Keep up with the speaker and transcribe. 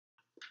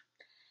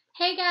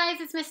Hey guys,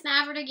 it's Miss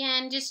Navert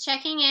again, just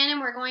checking in, and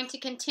we're going to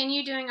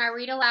continue doing our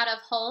Read Aloud of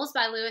Holes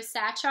by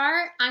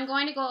Sachar. I'm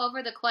going to go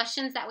over the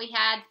questions that we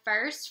had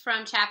first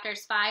from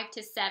chapters 5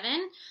 to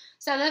 7.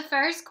 So the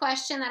first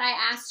question that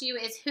I asked you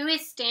is, who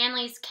is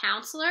Stanley's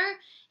counselor?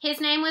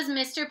 His name was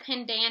Mr.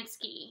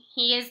 Pendanski.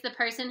 He is the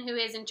person who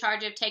is in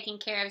charge of taking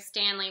care of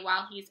Stanley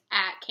while he's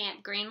at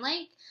Camp Green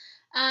Lake.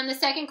 The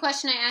second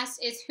question I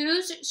asked is,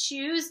 whose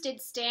shoes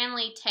did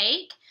Stanley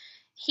take?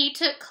 He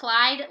took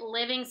Clyde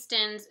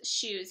Livingston's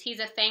shoes. He's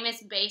a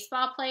famous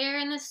baseball player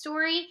in this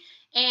story,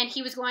 and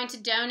he was going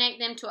to donate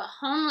them to a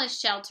homeless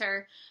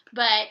shelter,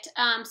 but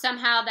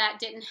somehow that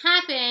didn't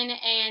happen,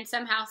 and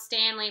somehow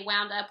Stanley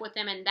wound up with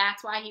them, and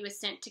that's why he was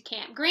sent to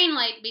Camp Green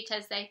Lake,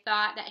 because they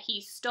thought that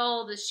he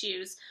stole the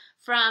shoes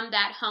from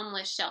that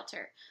homeless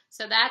shelter.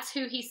 So that's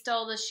who he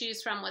stole the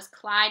shoes from, was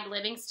Clyde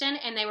Livingston,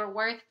 and they were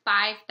worth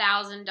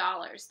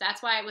 $5,000.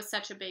 That's why it was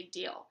such a big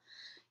deal.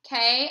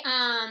 Okay,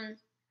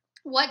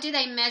 what do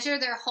they measure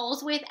their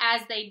holes with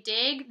as they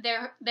dig?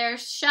 Their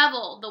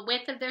shovel, the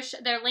width of their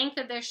length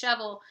of their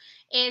shovel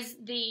is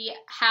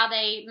how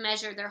they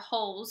measure their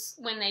holes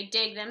when they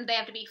dig them. They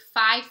have to be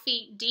 5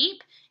 feet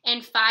deep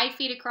and 5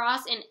 feet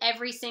across in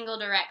every single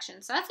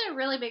direction. So that's a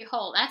really big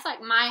hole. That's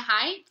like my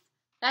height.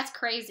 That's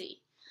crazy.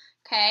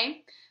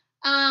 Okay.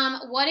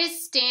 What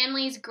is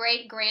Stanley's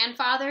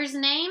great-grandfather's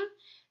name?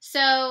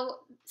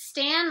 So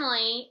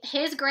Stanley,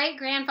 his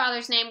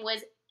great-grandfather's name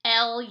was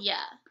Elia,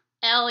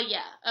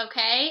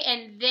 okay?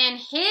 And then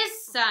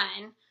his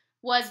son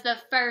was the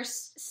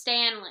first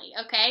Stanley,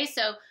 okay?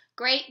 So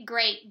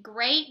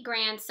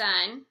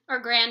great-great-great-grandson or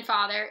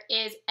grandfather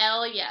is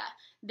Elia.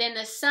 Then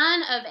the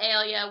son of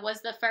Elia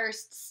was the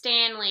first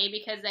Stanley,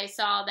 because they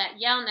saw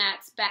that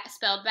Yelnats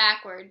spelled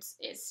backwards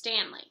is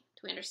Stanley.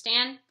 Do we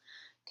understand?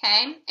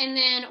 Okay. And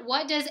then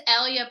what does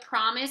Elia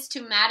promise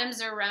to Madame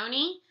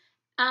Zeroni?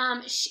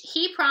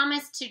 He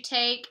promised to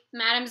take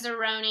Madame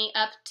Zeroni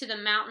up to the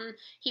mountain.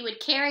 He would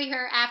carry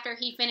her after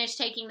he finished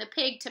taking the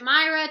pig to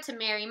Myra to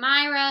marry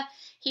Myra.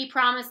 He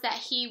promised that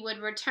he would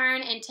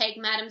return and take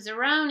Madame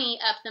Zeroni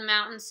up the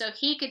mountain so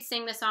he could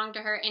sing the song to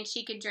her and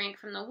she could drink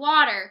from the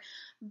water.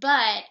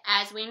 But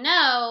as we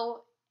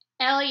know,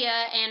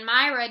 Elia and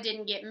Myra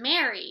didn't get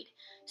married.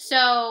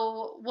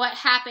 So what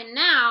happened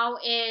now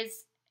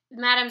is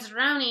Madame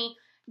Zeroni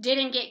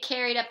didn't get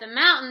carried up the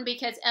mountain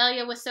because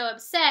Elia was so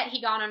upset he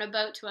got on a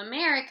boat to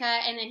America,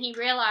 and then he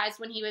realized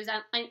when he was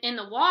in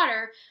the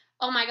water,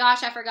 oh my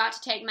gosh, I forgot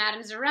to take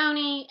Madame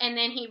Zeroni, and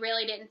then he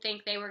really didn't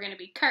think they were going to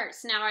be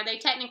cursed. Now, are they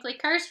technically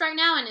cursed right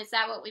now, and is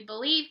that what we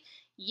believe?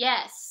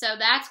 Yes, so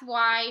that's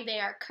why they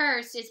are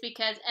cursed, is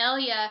because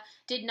Elia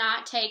did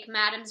not take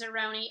Madame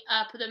Zeroni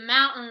up the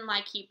mountain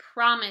like he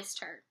promised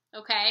her,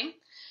 okay?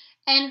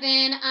 And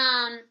then,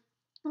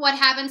 what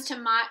happens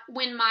to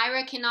when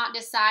Myra cannot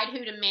decide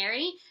who to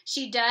marry?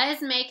 She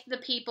does make the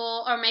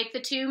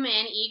two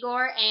men,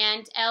 Igor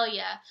and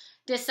Elia,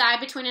 decide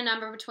between a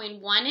number between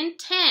 1 and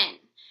 10.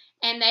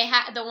 And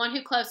the one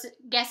who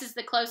guesses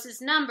the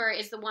closest number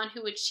is the one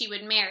she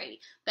would marry.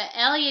 But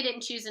Elia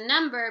didn't choose a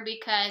number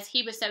because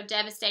he was so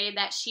devastated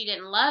that she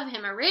didn't love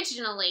him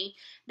originally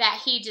that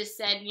he just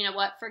said, you know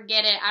what,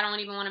 forget it, I don't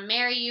even want to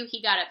marry you.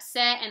 He got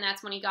upset, and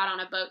that's when he got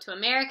on a boat to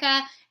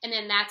America. And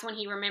then that's when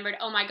he remembered,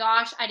 oh my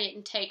gosh, I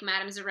didn't take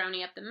Madame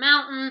Zeroni up the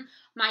mountain.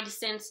 My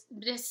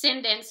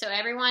descendants, so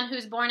everyone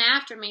who's born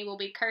after me, will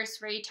be cursed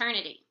for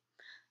eternity.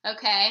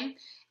 Okay?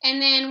 And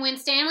then when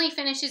Stanley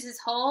finishes his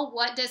hole,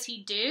 what does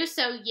he do?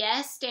 So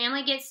yes,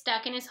 Stanley gets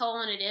stuck in his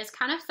hole, and it is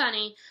kind of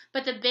funny,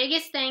 but the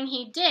biggest thing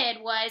he did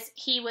was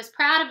he was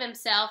proud of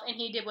himself, and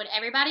he did what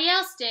everybody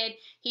else did.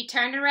 He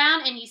turned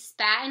around and he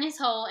spat in his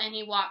hole and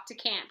he walked to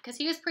camp, because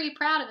he was pretty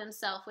proud of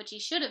himself, which he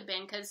should have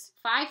been, because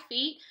 5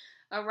 feet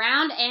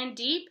around and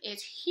deep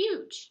is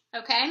huge,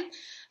 okay?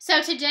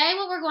 So today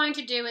what we're going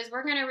to do is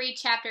we're going to read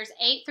chapters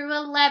 8 through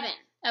 11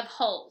 of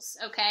Holes,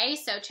 okay?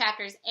 So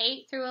chapters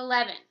 8 through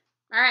 11.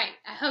 All right,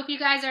 I hope you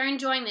guys are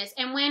enjoying this.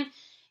 And when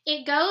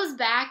it goes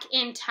back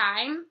in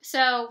time,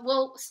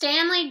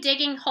 Stanley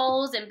digging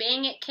holes and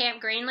being at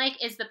Camp Green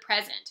Lake is the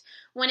present.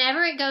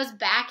 Whenever it goes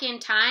back in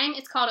time,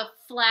 it's called a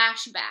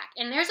flashback.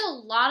 And there's a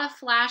lot of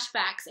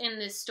flashbacks in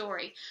this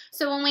story.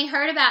 So when we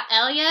heard about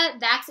Elia,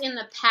 that's in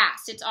the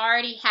past. It's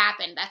already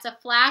happened. That's a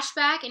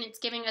flashback, and it's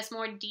giving us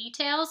more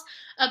details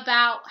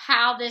about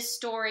how this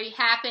story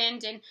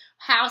happened and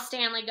how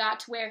Stanley got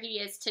to where he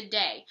is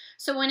today.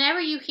 So whenever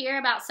you hear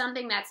about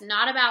something that's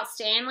not about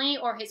Stanley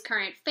or his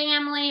current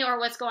family or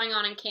what's going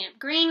on in Camp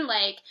Green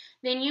Lake,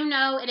 then you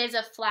know it is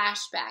a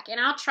flashback. And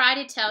I'll try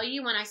to tell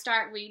you when I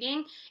start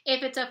reading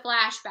if it's a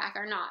flashback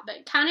or not.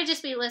 But kind of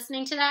just be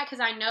listening to that, because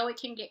I know it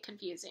can get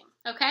confusing.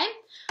 Okay?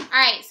 All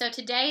right, so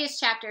today is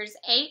chapters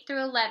 8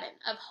 through 11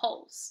 of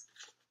Holes.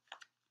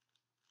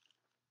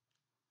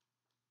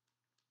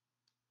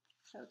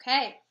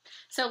 Okay,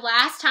 so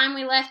last time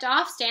we left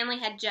off, Stanley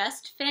had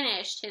just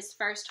finished his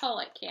first hole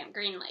at Camp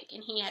Green Lake,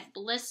 and he had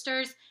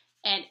blisters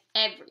and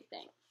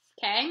everything.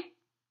 Okay?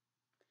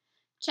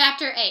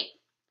 Chapter 8.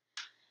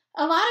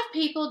 A lot of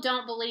people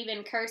don't believe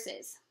in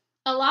curses.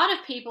 A lot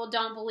of people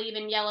don't believe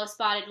in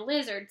yellow-spotted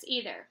lizards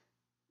either.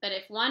 But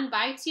if one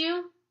bites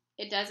you,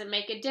 it doesn't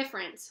make a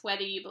difference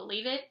whether you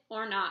believe it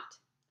or not.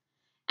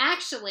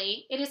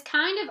 Actually, it is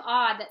kind of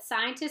odd that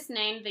scientists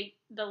named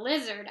the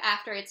lizard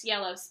after its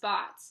yellow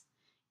spots.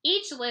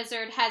 Each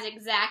lizard has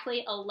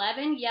exactly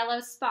 11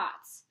 yellow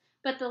spots,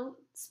 but the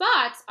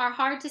spots are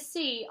hard to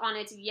see on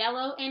its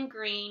yellow and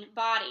green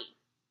body.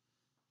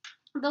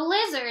 The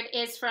lizard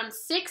is from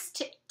 6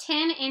 to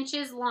 10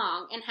 inches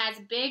long and has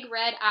big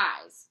red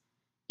eyes.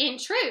 In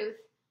truth,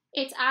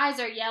 its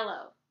eyes are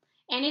yellow,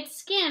 and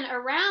it's the skin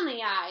around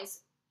the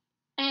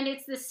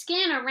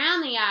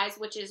eyes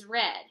which is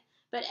red.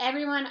 But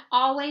everyone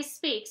always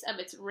speaks of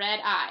its red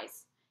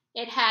eyes.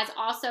 It has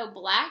also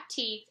black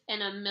teeth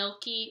and a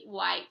milky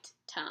white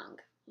tongue.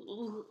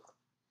 Ooh.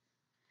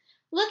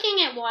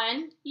 Looking at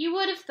one, you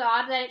would have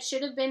thought that it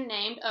should have been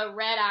named a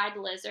red-eyed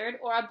lizard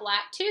or a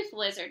black-toothed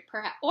lizard,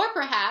 or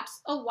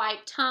perhaps a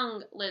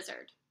white-tongued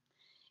lizard.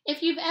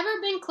 If you've ever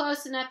been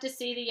close enough to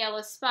see the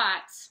yellow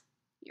spots,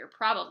 you're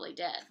probably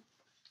dead.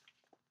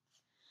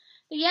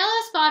 The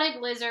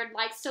yellow-spotted lizard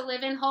likes to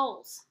live in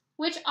holes,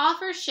 which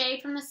offers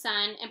shade from the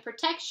sun and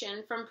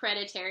protection from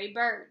predatory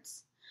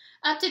birds.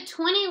 Up to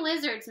 20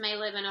 lizards may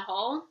live in a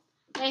hole.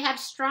 They have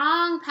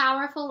strong,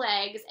 powerful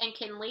legs and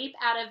can leap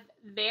out of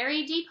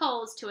very deep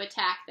holes to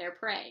attack their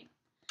prey.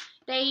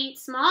 They eat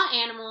small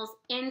animals,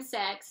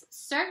 insects,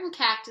 certain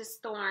cactus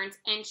thorns,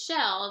 and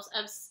shells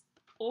of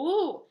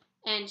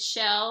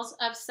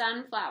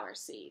sunflower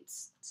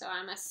seeds. So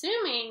I'm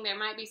assuming there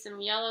might be some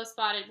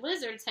yellow-spotted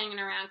lizards hanging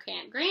around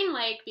Camp Green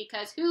Lake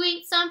because who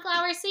eats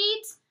sunflower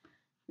seeds?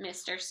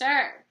 Mr.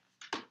 Sir.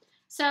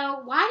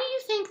 So why do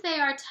you think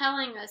they are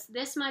telling us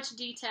this much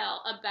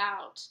detail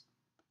about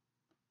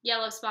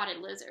yellow-spotted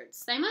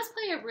lizards? They must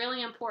play a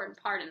really important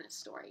part in this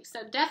story.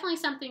 So definitely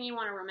something you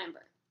want to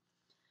remember.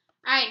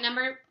 All right,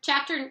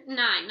 chapter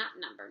 9.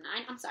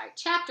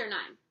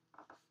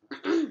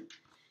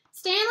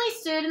 Stanley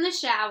stood in the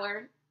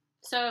shower.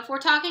 So if we're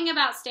talking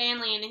about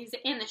Stanley and he's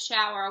in the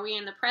shower, are we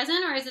in the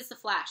present or is this a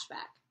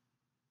flashback?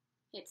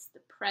 It's the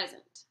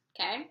present,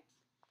 okay?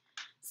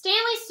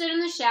 Stanley stood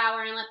in the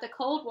shower and let the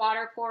cold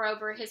water pour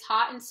over his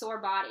hot and sore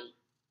body.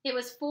 It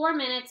was 4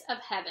 minutes of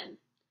heaven.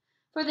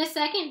 For the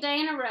second day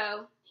in a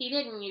row, he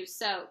didn't use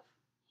soap.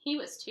 He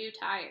was too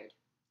tired.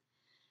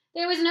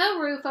 There was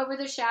no roof over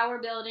the shower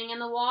building, and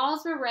the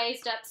walls were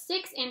raised up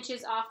 6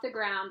 inches off the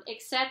ground,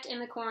 except in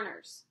the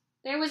corners.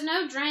 There was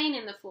no drain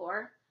in the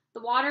floor.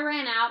 The water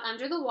ran out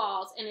under the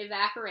walls and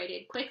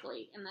evaporated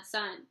quickly in the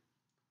sun.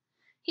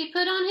 He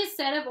put on his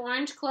set of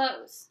orange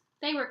clothes.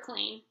 They were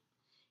clean.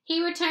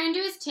 He returned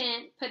to his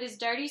tent, put his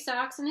dirty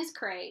socks in his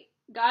crate,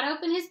 got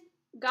out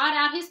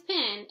his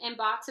pen and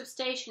box of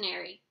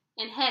stationery,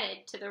 and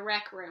headed to the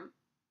rec room.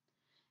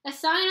 A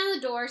sign on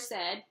the door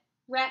said,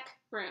 Rec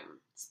Room,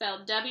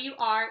 spelled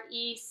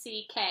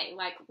W-R-E-C-K,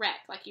 like wreck,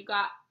 like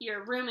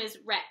your room is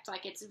wrecked,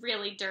 like it's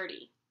really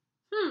dirty.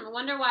 I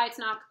wonder why it's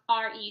not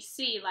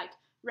R-E-C, like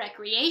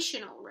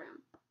recreational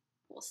room.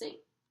 We'll see.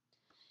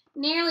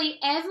 Nearly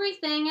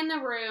everything in the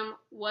room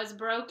was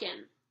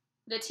broken.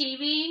 The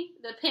TV,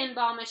 the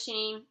pinball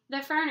machine,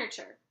 the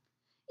furniture.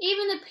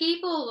 Even the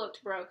people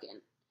looked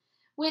broken,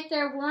 with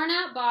their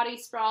worn-out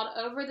bodies sprawled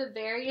over the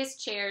various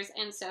chairs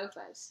and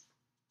sofas.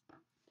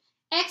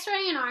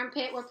 X-Ray and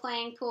Armpit were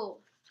playing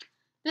pool.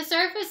 The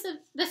surface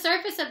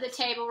of the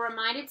table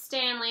reminded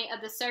Stanley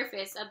of the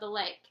surface of the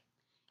lake.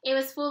 It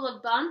was full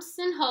of bumps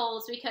and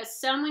holes because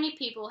so many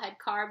people had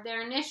carved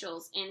their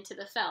initials into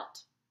the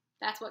felt.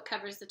 That's what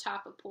covers the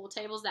top of pool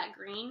tables, that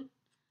green.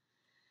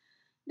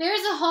 There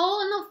is a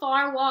hole in the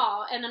far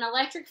wall, and an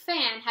electric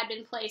fan had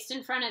been placed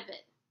in front of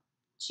it.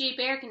 Cheap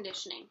air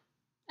conditioning.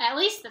 At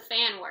least the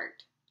fan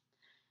worked.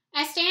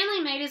 As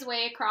Stanley made his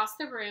way across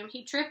the room,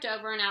 he tripped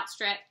over an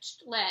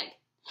outstretched leg.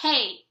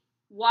 Hey,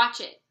 watch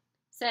it,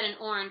 said an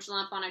orange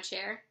lump on a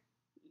chair.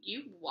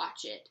 You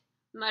watch it,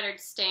 muttered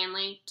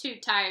Stanley, too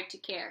tired to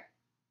care.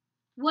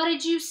 What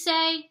did you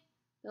say?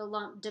 The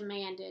lump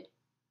demanded.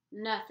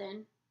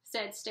 Nothing,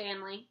 said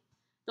Stanley.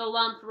 The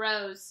lump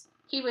rose.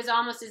 He was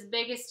almost as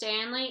big as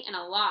Stanley and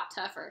a lot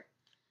tougher.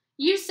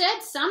 You said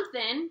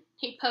something.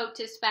 He poked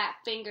his fat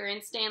finger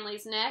in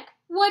Stanley's neck.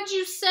 What'd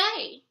you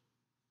say?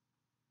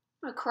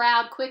 A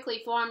crowd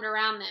quickly formed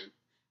around them.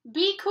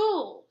 Be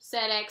cool,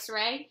 said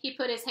X-Ray. He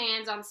put his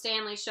hands on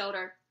Stanley's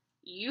shoulder.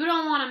 You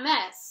don't want to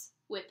mess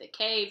with the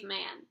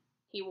caveman,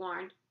 he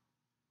warned.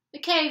 The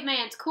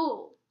caveman's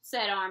cool,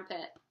 said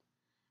Armpit.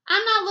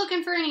 I'm not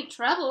looking for any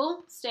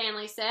trouble,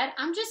 Stanley said.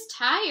 I'm just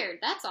tired,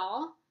 that's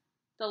all.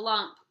 The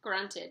lump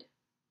grunted.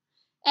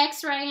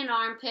 X-Ray and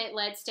Armpit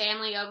led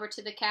Stanley over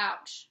to the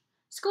couch.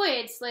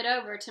 Squid slid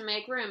over to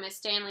make room as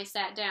Stanley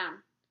sat down.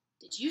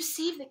 Did you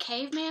see the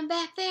caveman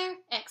back there?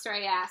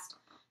 X-Ray asked.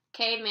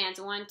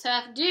 Caveman's one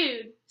tough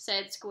dude,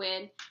 said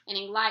Squid, and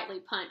he lightly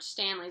punched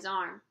Stanley's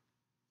arm.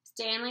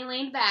 Stanley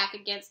leaned back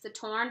against the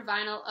torn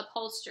vinyl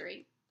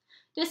upholstery.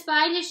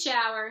 Despite his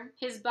shower,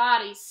 his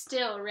body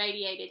still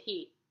radiated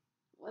heat.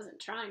 Wasn't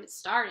trying to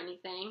start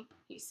anything,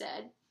 he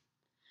said.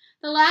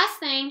 The last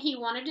thing he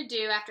wanted to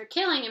do after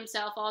killing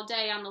himself all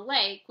day on the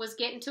lake was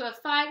get into a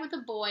fight with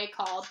a boy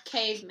called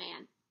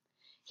Caveman.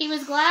 He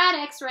was glad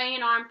X-Ray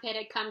and Armpit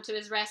had come to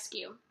his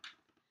rescue.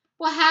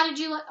 "Well, how did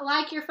you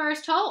like your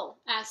first hole?"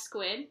 asked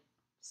Squid.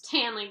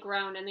 Stanley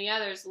groaned and the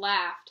others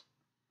laughed.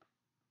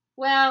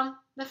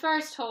 "Well, the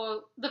first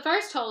hole's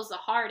the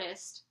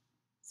hardest,"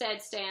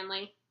 said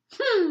Stanley.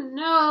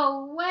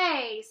 "No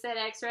way," said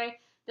X-Ray.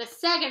 "The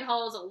second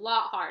hole's a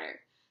lot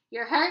harder.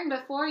 You're hurting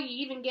before you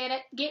even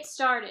get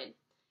started.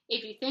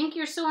 If you think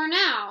you're sore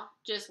now,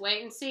 just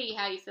wait and see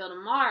how you feel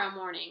tomorrow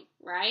morning,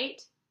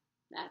 right?"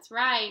 "That's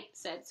right,"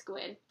 said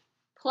Squid.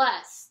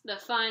 "Plus, the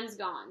fun's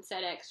gone,"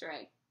 said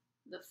X-Ray.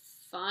 "The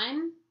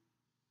fun?"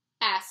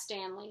 asked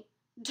Stanley.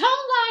 "Don't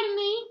lie to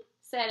me,"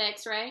 said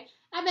X-Ray.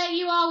 "I bet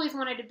you always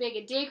wanted to dig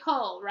a dig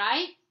hole,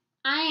 right?"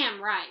 "I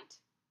am right."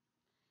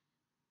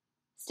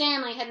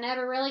 Stanley had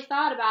never really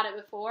thought about it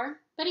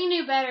before, but he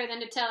knew better than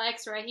to tell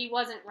X-Ray he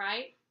wasn't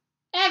right.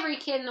 Every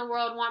kid in the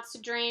world wants to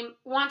dig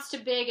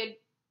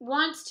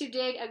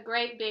a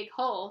great big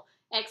hole,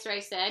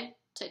 X-Ray said.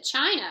 "To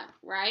China,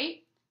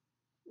 right?"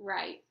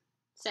 "Right,"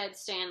 said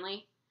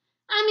Stanley.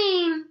 "I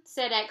mean,"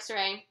 said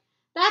X-Ray,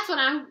 that's what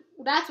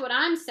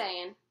I'm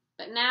saying.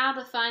 But now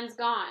the fun's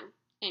gone,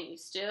 and you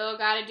still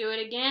gotta do it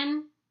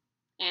again,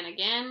 and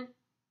again,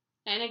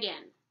 and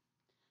again."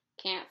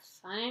 "Can't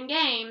fun and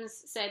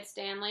games," said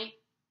Stanley.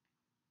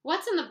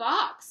 "What's in the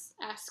box?"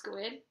 asked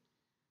Squid.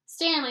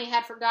 Stanley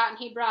had forgotten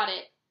he brought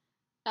it.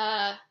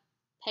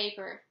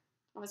 Paper.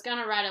 I was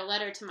gonna write a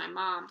letter to my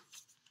mom."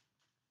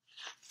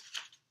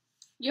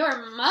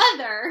 "Your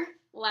mother?"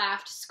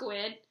 laughed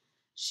Squid.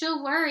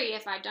 "She'll worry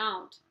if I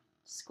don't."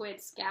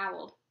 Squid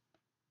scowled.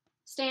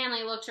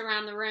 Stanley looked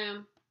around the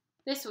room.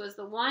 This was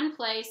the one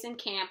place in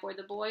camp where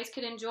the boys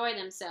could enjoy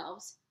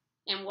themselves.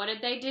 And what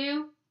did they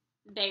do?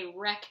 They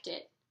wrecked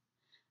it.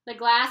 The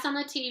glass on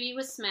the TV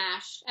was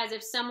smashed, as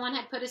if someone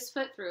had put his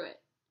foot through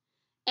it.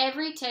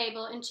 Every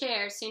table and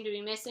chair seemed to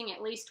be missing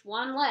at least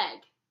one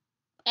leg.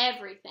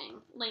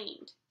 Everything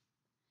leaned.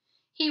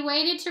 He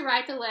waited to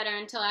write the letter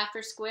until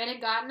after Squid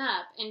had gotten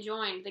up and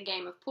joined the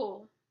game of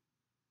pool.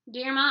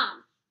 "Dear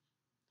Mom,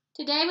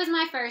 today was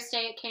my first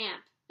day at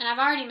camp, and I've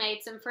already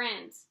made some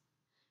friends.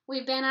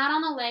 We've been out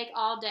on the lake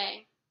all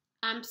day,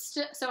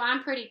 so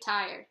I'm pretty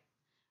tired.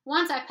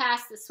 Once I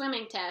pass the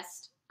swimming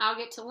test, I'll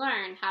get to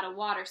learn how to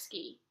water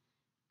ski.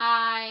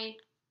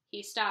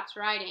 He stopped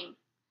writing,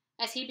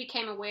 as he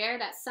became aware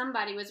that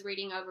somebody was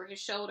reading over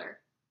his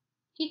shoulder.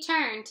 He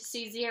turned to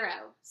see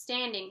Zero,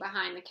 standing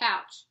behind the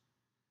couch.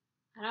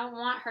 "I don't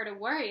want her to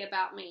worry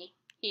about me,"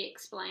 he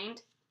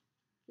explained.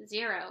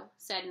 Zero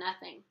said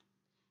nothing.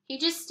 He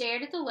just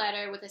stared at the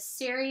letter with a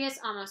serious,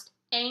 almost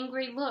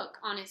angry look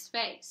on his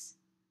face.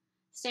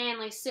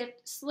 Stanley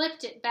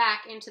slipped it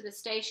back into the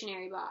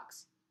stationery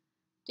box.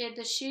 "Did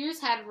the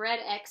shoes have red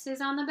X's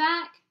on the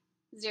back?"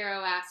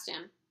 Zero asked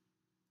him.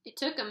 It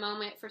took a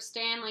moment for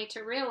Stanley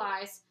to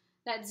realize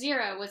that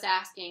Zero was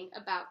asking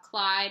about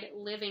Clyde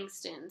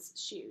Livingston's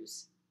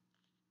shoes.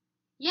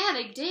 "Yeah,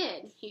 they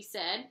did," he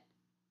said.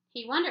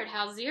 He wondered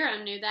how Zero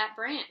knew that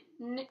brand.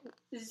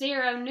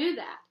 Zero knew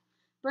that.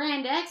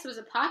 Brand X was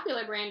a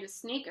popular brand of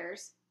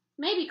sneakers.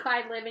 Maybe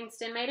Clyde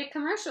Livingston made a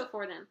commercial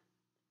for them.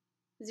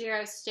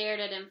 Zero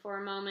stared at him for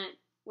a moment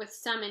with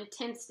some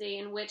intensity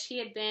in which he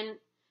had been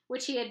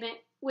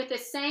with the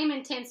same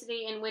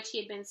intensity in which he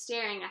had been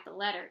staring at the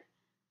letter.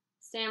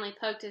 Stanley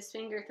poked his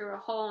finger through a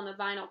hole in the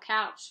vinyl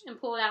couch and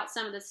pulled out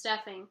some of the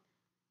stuffing.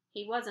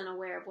 He wasn't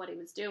aware of what he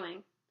was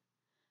doing.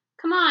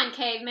 "Come on,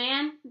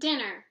 caveman,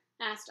 dinner,"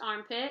 asked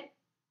Armpit.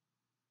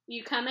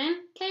 "You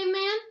coming,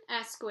 caveman?"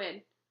 asked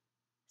Squid.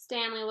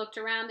 Stanley looked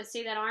around to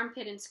see that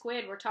Armpit and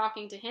Squid were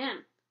talking to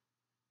him.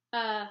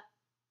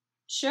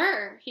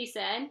 Sure," he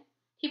said.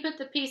 He put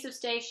the piece of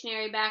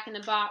stationery back in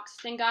the box,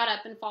 then got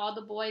up and followed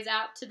the boys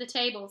out to the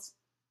tables.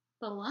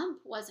 The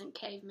lump wasn't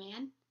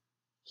caveman.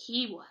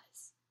 He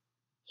was.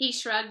 He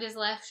shrugged his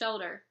left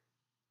shoulder.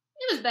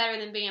 It was better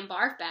than being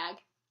barf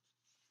bag.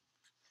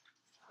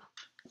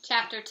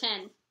 Chapter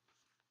 10.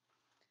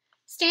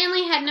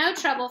 Stanley had no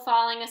trouble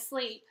falling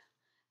asleep,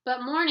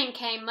 but morning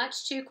came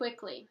much too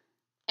quickly.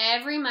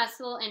 Every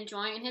muscle and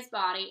joint in his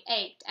body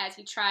ached as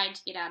he tried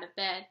to get out of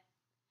bed.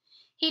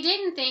 He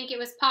didn't think it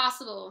was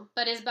possible,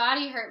 but his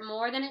body hurt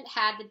more than it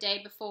had the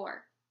day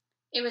before.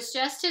 It was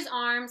just his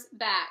arms,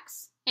 back,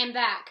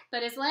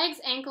 but his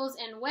legs, ankles,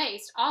 and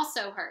waist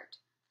also hurt.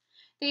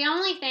 The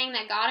only thing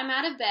that got him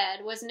out of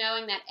bed was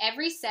knowing that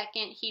every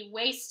second he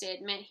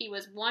wasted meant he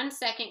was 1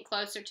 second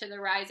closer to the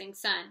rising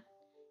sun.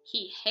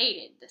 He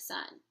hated the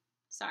sun.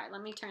 Sorry,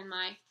 let me turn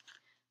my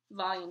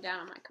volume down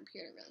on my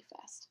computer really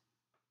fast.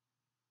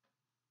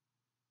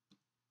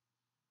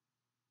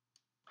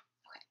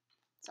 Okay,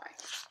 sorry.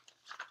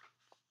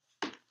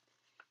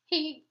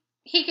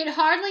 He could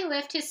hardly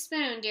lift his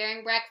spoon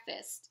during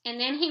breakfast, and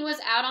then he was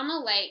out on the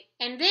lake,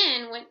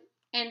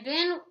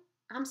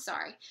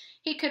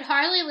 he could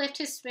hardly lift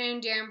his spoon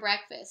during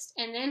breakfast,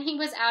 and then he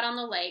was out on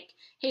the lake.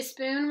 His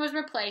spoon was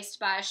replaced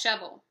by a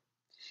shovel.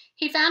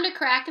 He found a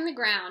crack in the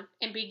ground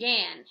and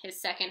began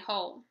his second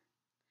hole.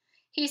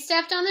 He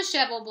stepped on the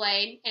shovel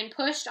blade and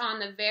pushed on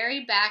the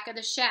very back of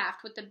the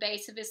shaft with the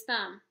base of his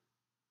thumb.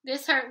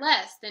 This hurt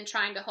less than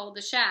trying to hold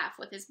the shaft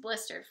with his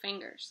blistered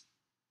fingers.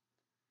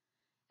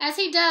 As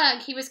he dug,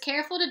 he was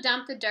careful to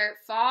dump the dirt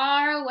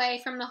far away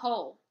from the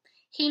hole.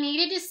 He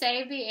needed to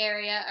save the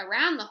area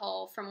around the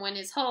hole from when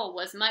his hole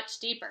was much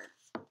deeper.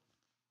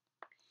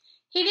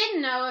 He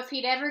didn't know if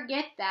he'd ever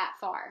get that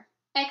far.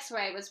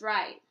 X-Ray was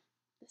right.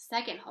 The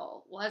second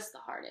hole was the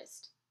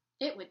hardest.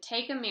 It would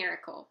take a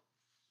miracle.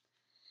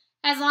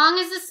 As long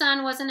as the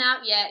sun wasn't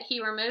out yet,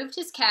 he removed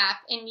his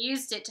cap and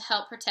used it to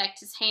help protect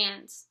his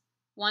hands.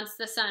 Once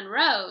the sun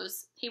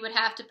rose, he would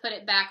have to put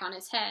it back on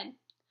his head.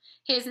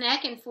 His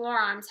neck and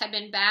forearms had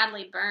been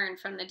badly burned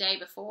from the day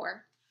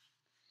before.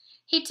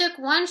 He took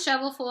one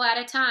shovelful at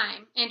a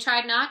time and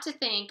tried not to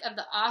think of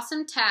the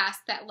awesome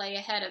task that lay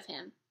ahead of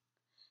him.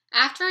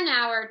 After an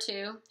hour or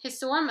two, his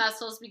sore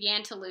muscles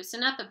began to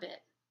loosen up a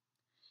bit.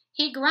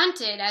 He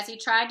grunted as he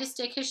tried to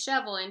stick his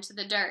shovel into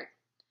the dirt.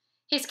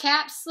 His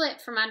cap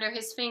slipped from under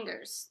his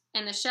fingers,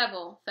 and the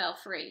shovel fell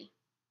free.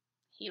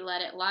 He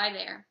let it lie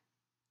there.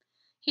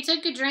 He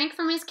took a drink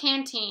from his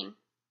canteen.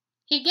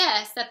 He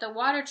guessed that the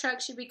water truck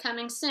should be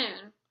coming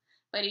soon,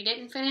 but he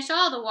didn't finish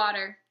all the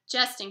water,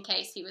 just in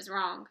case he was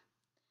wrong.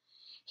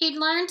 He'd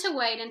learned to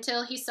wait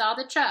until he saw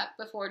the truck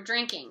before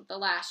drinking the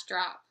last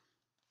drop.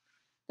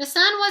 The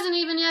sun wasn't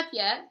even up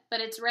yet,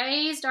 but its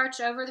rays arched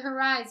over the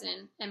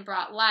horizon and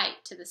brought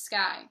light to the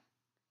sky.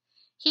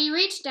 He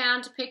reached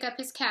down to pick up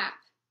his cap,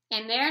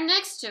 and there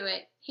next to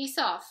it he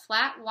saw a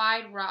flat,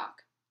 wide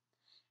rock.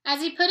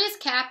 As he put his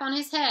cap on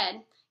his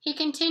head, he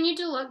continued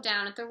to look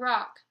down at the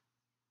rock.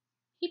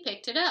 He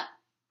picked it up.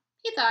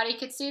 He thought he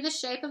could see the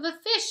shape of a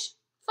fish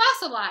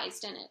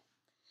fossilized in it.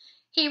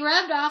 He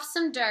rubbed off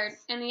some dirt,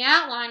 and the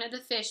outline of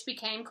the fish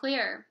became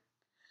clearer.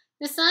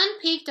 The sun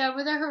peeked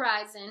over the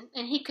horizon,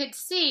 and he could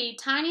see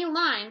tiny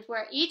lines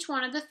where each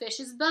one of the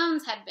fish's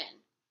bones had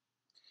been.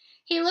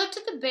 He looked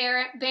at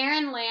the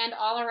barren land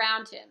all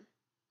around him.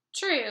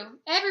 True,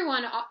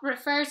 everyone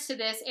refers to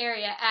this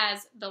area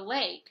as the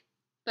lake,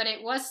 but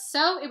it was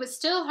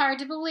still hard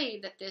to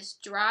believe that this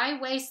dry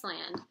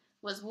wasteland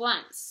was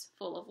once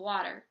full of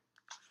water.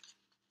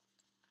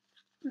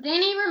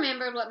 Then he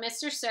remembered what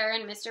Mr. Sir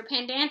and Mr.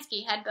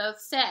 Pendanski had both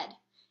said.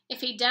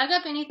 If he dug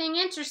up anything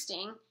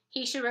interesting,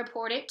 he should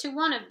report it to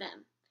one of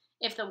them.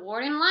 If the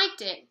warden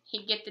liked it,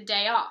 he'd get the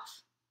day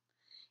off.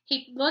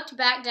 He looked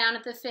back down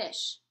at the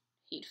fish.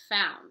 He'd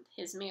found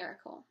his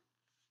miracle.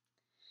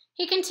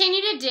 He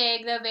continued to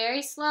dig, though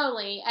very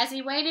slowly, as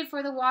he waited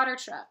for the water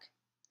truck.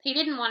 He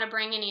didn't want to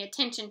bring any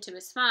attention to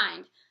his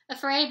find,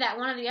 afraid that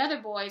one of the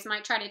other boys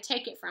might try to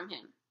take it from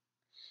him.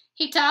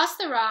 He tossed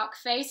the rock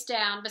face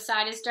down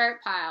beside his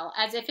dirt pile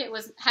as if it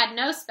had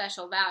no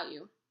special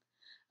value.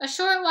 A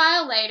short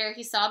while later,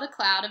 he saw the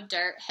cloud of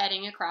dirt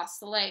heading across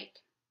the lake.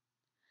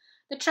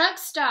 The truck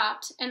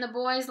stopped, and the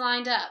boys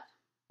lined up.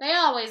 They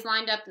always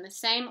lined up in the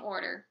same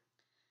order.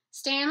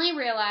 Stanley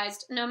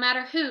realized no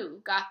matter who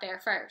got there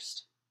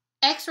first.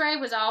 X-Ray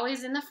was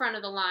always in the front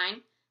of the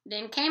line.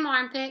 Then came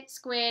Armpit,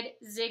 Squid,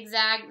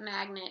 Zigzag,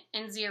 Magnet,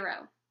 and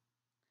Zero.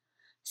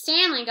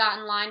 Stanley got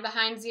in line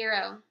behind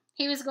Zero.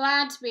 He was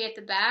glad to be at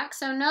the back,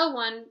 so no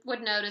one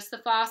would notice the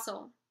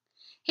fossil.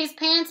 His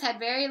pants had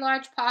very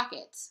large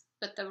pockets,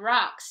 but the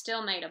rock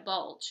still made a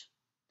bulge.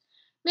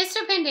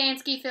 Mr.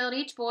 Pendanski filled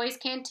each boy's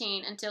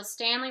canteen until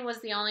Stanley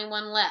was the only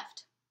one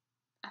left.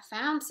 "I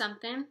found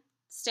something,"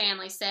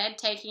 Stanley said,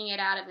 taking it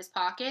out of his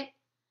pocket.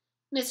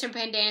 Mr.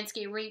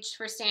 Pendanski reached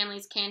for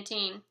Stanley's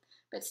canteen,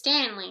 but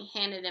Stanley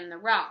handed him the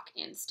rock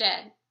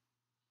instead.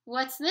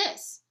 "What's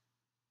this?"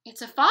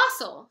 "It's a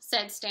fossil,"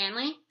 said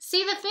Stanley.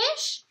 "See the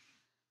fish?"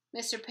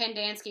 Mr.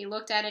 Pendanski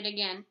looked at it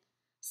again.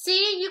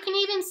 "See, you can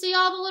even see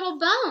all the little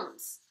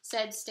bones,"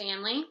 said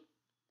Stanley.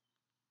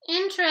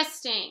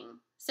 "Interesting,"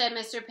 said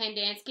Mr.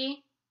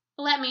 Pendanski.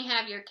 "Let me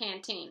have your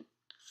canteen."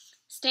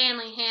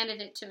 Stanley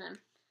handed it to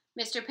him.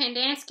 Mr.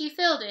 Pendanski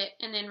filled it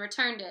and then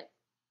returned it.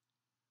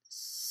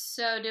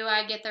 "So do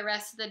I get the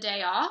rest of the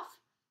day off?"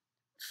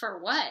 "For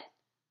what?"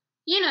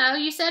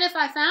 You said if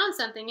I found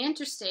something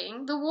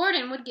interesting, the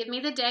warden would give me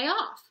the day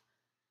off."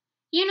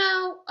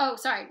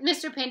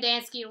 Mr.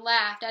 Pendanski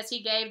laughed as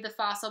he gave the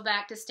fossil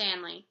back to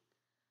Stanley.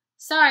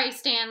 "Sorry,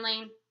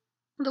 Stanley.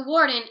 The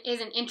warden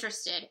isn't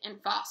interested in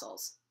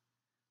fossils."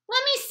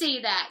 "Let me see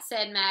that,"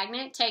 said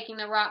Magnet, taking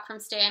the rock from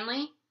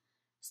Stanley.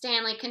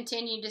 Stanley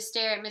continued to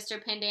stare at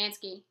Mr.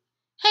 Pendanski.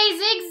 "Hey,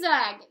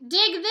 Zigzag,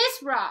 dig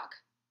this rock."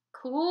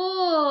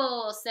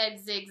 "Cool," said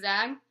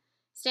Zigzag.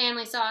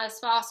 Stanley saw his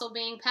fossil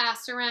being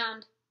passed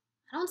around.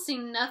 "I don't see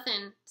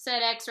nothing,"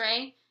 said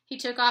X-Ray. He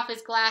took off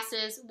his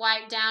glasses,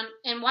 wiped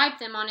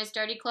them on his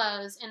dirty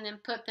clothes, and then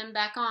put them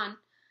back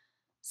on.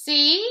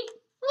 "See?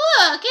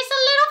 Look, it's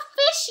a little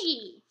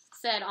fishy,"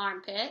 said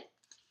Armpit.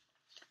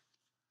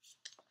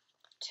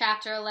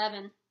 Chapter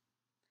 11.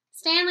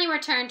 Stanley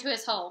returned to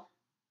his hole.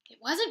 It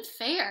wasn't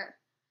fair.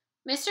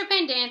 Mr.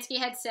 Pendanski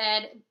had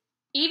said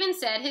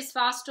his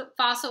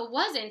fossil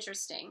was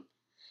interesting.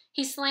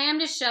 He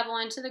slammed his shovel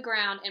into the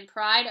ground and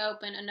pried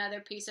open another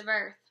piece of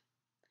earth.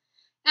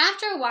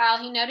 After a while,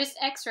 he noticed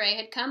X-Ray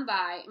had come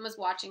by and was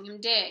watching him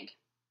dig.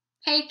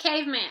 "Hey,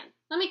 caveman,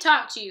 let me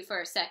talk to you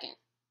for a second."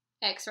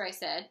 X-Ray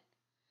said.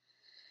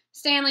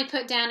 Stanley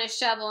put down his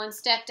shovel and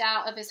stepped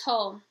out of his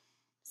hole.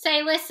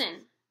 Say,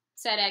 listen,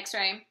 said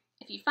X-Ray.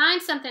 If you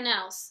find something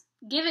else,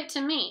 give it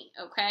to me,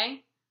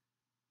 okay?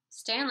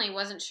 Stanley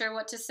wasn't sure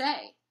what to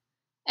say.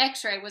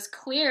 X-Ray was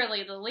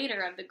clearly the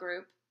leader of the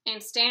group,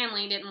 and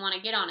Stanley didn't want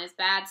to get on his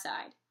bad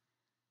side.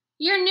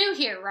 You're new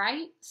here,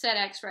 right? Said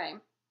X-Ray.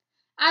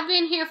 I've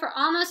been here for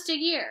almost a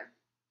year.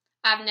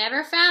 I've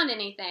never found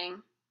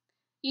anything.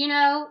 You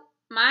know,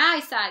 my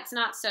eyesight's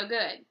not so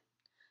good.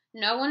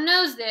 No one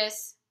knows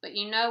this, but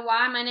you know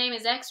why my name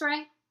is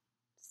X-Ray?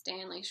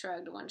 Stanley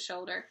shrugged one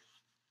shoulder.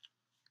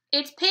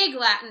 It's Pig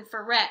Latin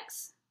for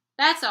Rex.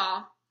 That's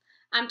all.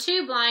 I'm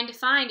too blind to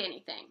find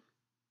anything.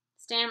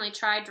 Stanley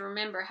tried to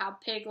remember how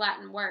Pig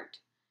Latin worked.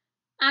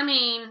 I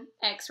mean,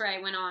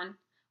 X-Ray went on,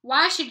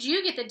 why should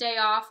you get the day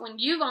off when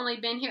you've only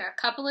been here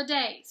a couple of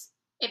days?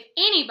 If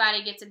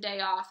anybody gets a day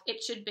off,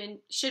 it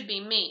should be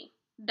me.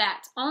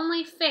 That's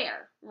only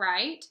fair,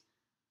 right?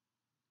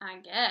 I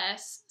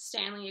guess,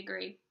 Stanley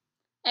agreed.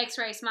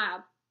 X-Ray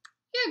smiled.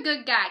 You're a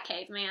good guy,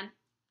 caveman.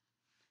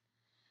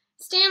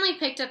 Stanley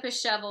picked up his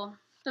shovel.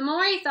 The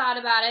more he thought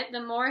about it,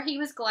 the more he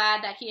was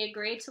glad that he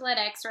agreed to let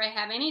X-Ray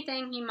have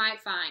anything he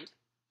might find.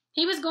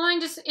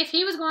 If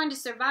he was going to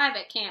survive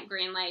at Camp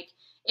Green Lake,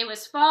 it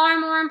was far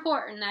more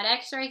important that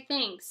X-Ray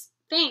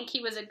think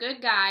he was a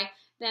good guy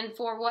than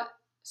for what...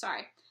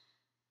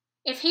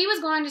 If he was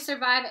going to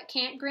survive at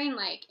Camp Green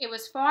Lake, it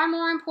was far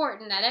more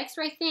important that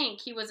X-Ray think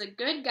he was a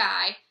good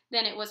guy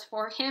than it was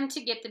for him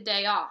to get the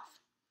day off.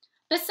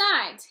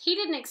 Besides, he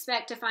didn't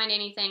expect to find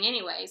anything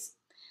anyways.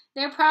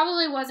 There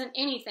probably wasn't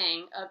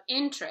anything of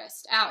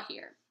interest out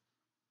here.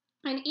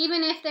 And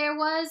even if there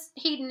was,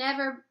 he'd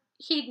never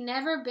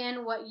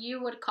been what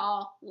you would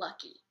call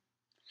lucky.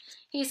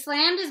 He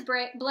slammed his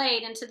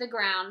blade into the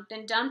ground,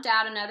 then dumped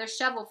out another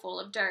shovelful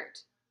of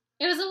dirt.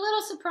 It was a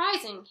little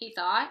surprising, he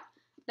thought,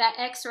 that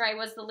X-Ray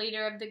was the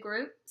leader of the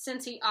group,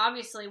 since he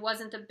obviously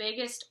wasn't the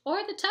biggest or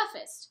the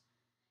toughest.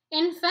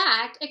 In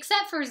fact,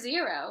 except for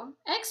Zero,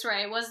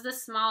 X-Ray was the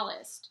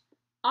smallest.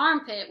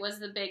 Armpit was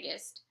the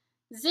biggest.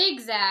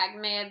 Zigzag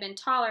may have been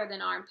taller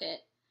than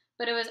Armpit,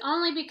 but it was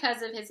only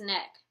because of his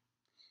neck.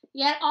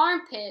 Yet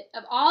Armpit,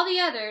 of all the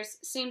others,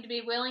 seemed to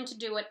be willing to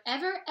do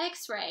whatever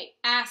X-Ray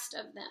asked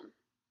of them.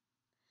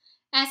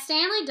 As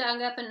Stanley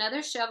dug up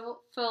another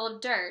shovelful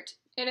of dirt,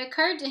 it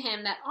occurred to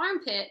him that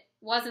Armpit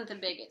wasn't the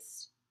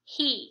biggest.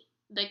 He,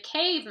 the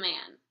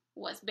caveman,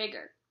 was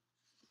bigger.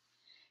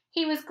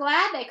 He was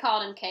glad they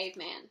called him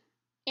Caveman.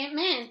 It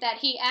meant that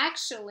he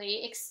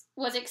actually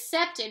was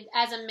accepted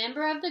as a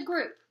member of the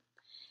group.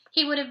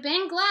 He would have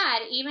been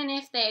glad even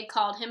if they had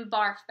called him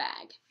Barf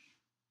Bag.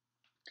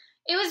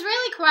 It was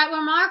really quite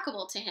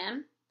remarkable to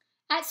him.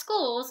 At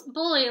schools,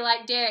 bully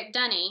like Derek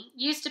Dunny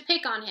used to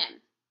pick on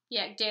him,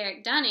 yet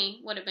Derek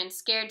Dunny would have been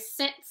scared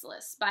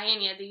senseless by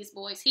any of these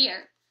boys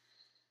here.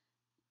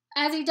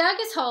 As he dug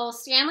his hole,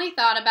 Stanley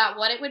thought about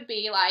what it would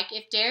be like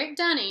if Derek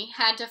Dunny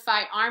had to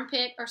fight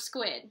Armpit or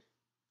Squid.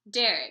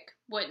 Derek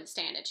wouldn't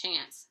stand a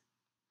chance.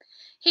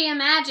 He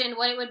imagined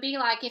what it would be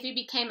like if he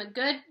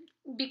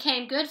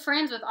became good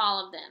friends with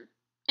all of them.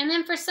 And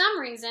then for some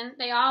reason,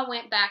 they all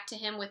went back to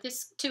him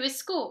to his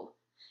school.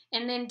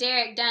 And then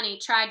Derek Dunny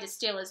tried to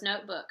steal his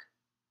notebook.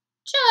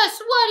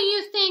 Just what do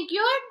you think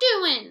you're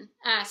doing?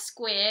 Asked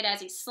Squid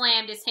as he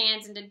slammed his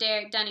hands into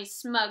Derek Dunny's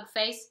smug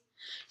face.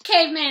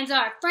 Caveman's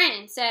our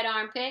friend, said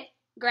Armpit,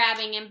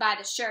 grabbing him by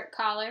the shirt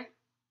collar.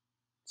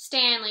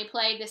 Stanley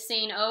played the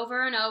scene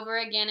over and over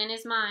again in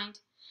his mind,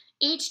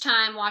 each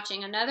time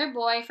watching another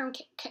boy from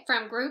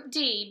Group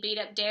D beat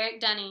up Derek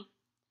Dunny.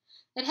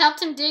 It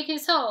helped him dig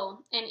his hole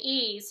and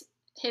ease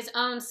his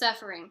own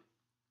suffering.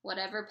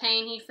 Whatever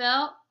pain he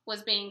felt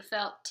was being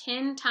felt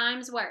 10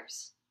 times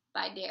worse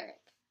by Derek.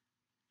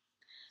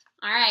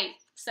 All right,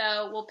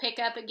 so we'll pick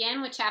up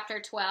again with chapter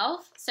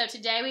 12. So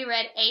today we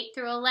read 8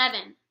 through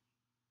 11.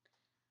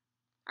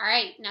 All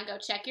right, now go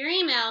check your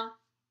email,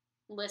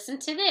 listen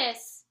to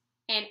this,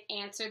 and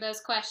answer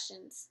those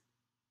questions.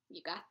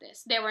 You got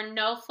this. There were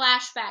no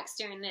flashbacks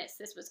during this.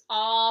 This was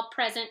all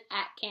present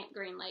at Camp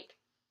Green Lake.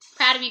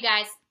 Proud of you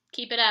guys.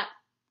 Keep it up.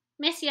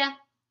 Miss ya.